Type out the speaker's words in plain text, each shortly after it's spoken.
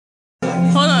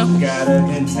Gotta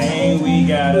contain, we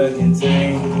gotta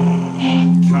contain.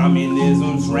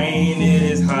 Communism's reign, it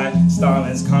is hot.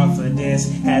 Stalin's confidence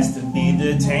has to be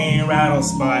detained. Right on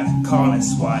spot, calling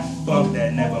SWAT. Bump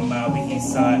that, never mind, we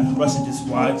inside. Russia just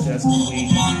watch us when we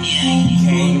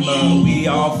came up. We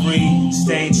all free,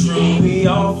 stay true, we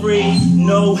all free.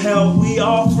 No help, we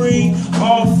all free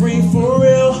for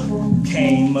real.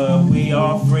 Came up, we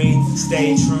all free,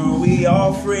 stay true, we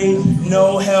all free.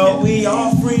 No help, we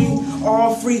all free,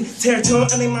 all free.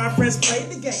 Territorial enemy, my friends played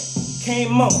the game.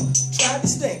 Came on, tried to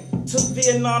stink. Took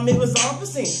Vietnam, it was all the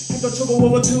same. Ain't no trouble,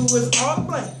 World War II was all the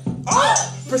blame.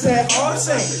 First had all the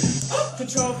same.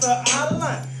 Control fell out of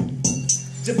line.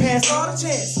 Japan saw the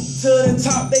chance. To the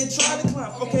top, they tried to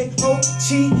climb. Okay, Ho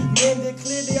Chi Minh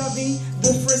declared the RV.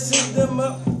 The French sent them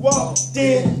up, walked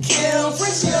in. Kill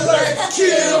Frenchie alert!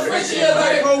 Kill Frenchie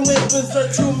alert! Oh, went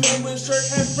berserk, 2 men with shirt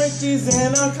and Frenchies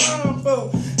and a combo.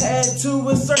 Had to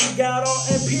assert, got all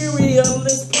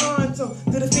imperialist pronto.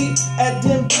 To defeat at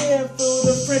Dien Bien Phu,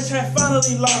 the French had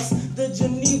finally lost. The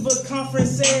Geneva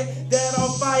Conference said that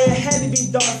all fire had to be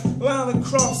docked. Line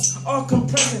across, all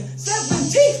compressing.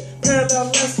 17th parallel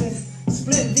lesson.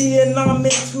 Split Vietnam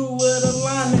into what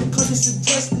alignment country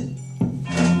suggested.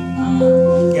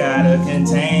 Gotta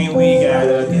contain, we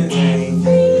gotta contain.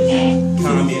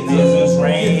 Communism's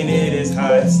reign, it is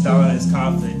hot. Stalin's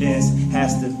confidence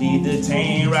has to be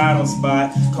detained. Right on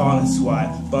spot, calling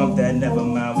SWAT. Bump that, never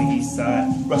mind, we east side.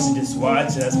 Russia just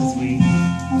watch us cause we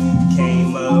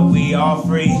came up, we all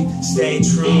free. Stay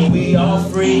true, we all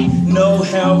free. No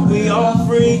help, we all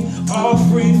free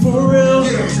for real.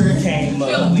 Came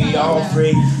up, we all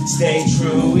free. Stay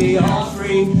true, we all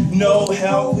free. No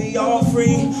help, we all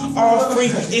free.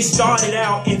 It started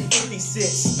out in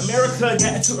 56. America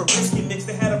got into a risky mix.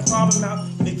 They had a problem out.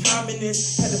 The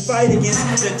communists had to fight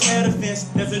against the terror defense.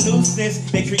 There's a new sense.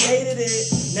 They created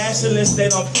it. Nationalists, they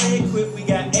don't play it quick. We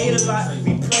got ate a lot.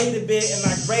 We prayed a bit. And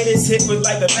our greatest hit was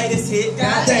like the latest hit.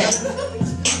 Goddamn.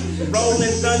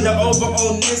 Rolling thunder over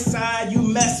on this side. You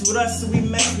mess with us, so we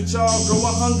mess with y'all.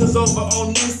 Growing hungers over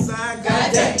on this side.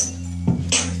 Goddamn.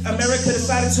 America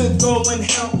decided to go and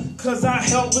help. Cause our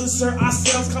help will assert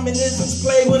ourselves. Communism's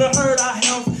play with a hurt our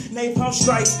health. Napalm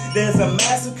strikes, there's a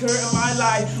massacre in my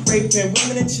life. Raping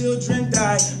women and children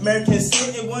die. Americans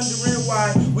sitting wondering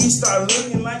why. We start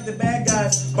looking like the bad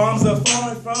guys. Bombs are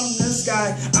falling from the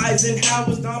sky.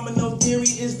 Eisenhower's domino theory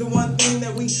is the one thing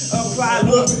that we apply.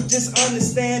 Look, just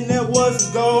understand there was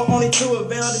a goal only to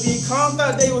avail. The Vietcong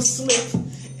thought they were slick.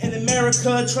 And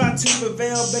America tried to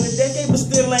prevail. Been a decade but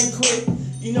still ain't quit.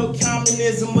 You know,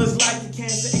 communism was like a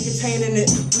cancer, and containing it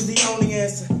was the only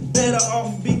answer. Better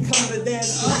off become the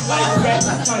dancer, like a rat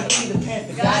trying to eat a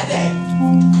panther. Goddamn.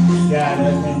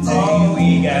 Gotta contain,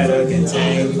 we gotta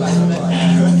contain.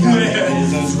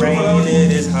 Communism's reign,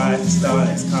 it is hot.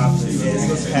 Stalin's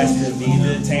confidence has to be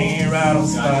detained. Right on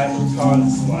spot, calling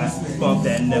SWAT. Bump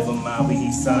that, never mind, we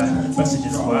east side. Russia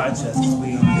just watch us cause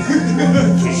we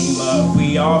came up,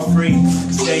 we all free.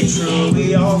 Stay true,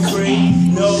 we all free.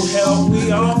 No help,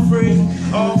 we all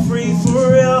free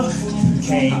for real.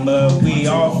 Came up, we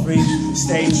all free.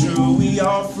 Stay true, we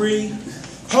all free.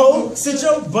 Ho, sit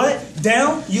your butt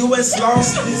down. U.S.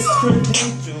 lost its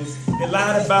credentials. They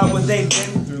lied about what they've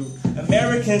been through.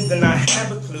 Americans did not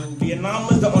have a clue. Vietnam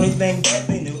was the only thing that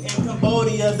they knew. In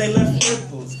Cambodia, they left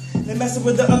ripples. They messing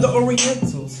with the other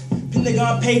Orientals.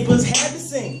 Pentagon Papers had to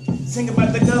sing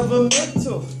about the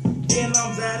governmental.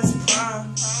 Vietnam's at its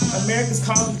prime. America's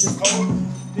college just over.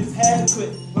 Just had to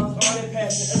quit, lost all their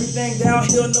passion. Everything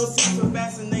downhill, no sense of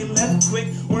fast, and they left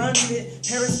quick. We're unfit,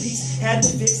 Paris peace had to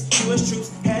fix. U.S.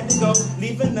 troops had to go,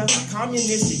 leaving us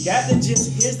communists. You got the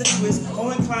gist, here's the twist.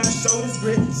 Owen Klein showed his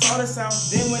grit, saw the South,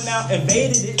 then went out,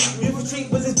 invaded it. Infantry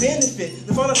was his benefit.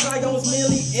 The fall of Saigon was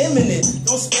merely imminent.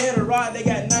 Don't spare the rod, they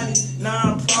got 99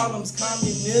 problems.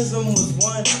 Communism was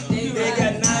one. They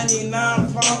got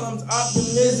 99 problems.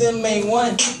 Optimism ain't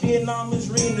one. Vietnam is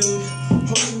renewed.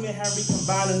 Ho Chi Minh had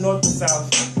recombined the North and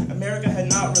South. America had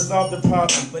not resolved the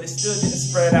problem, but it still didn't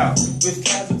spread out. With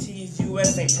casualties,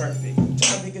 U.S. ain't perfect.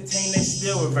 Trying to contain, they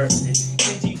still reversed it.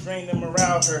 Kenji drained the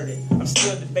morale, hurt it. I'm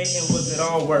still debating, was it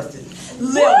all worth it?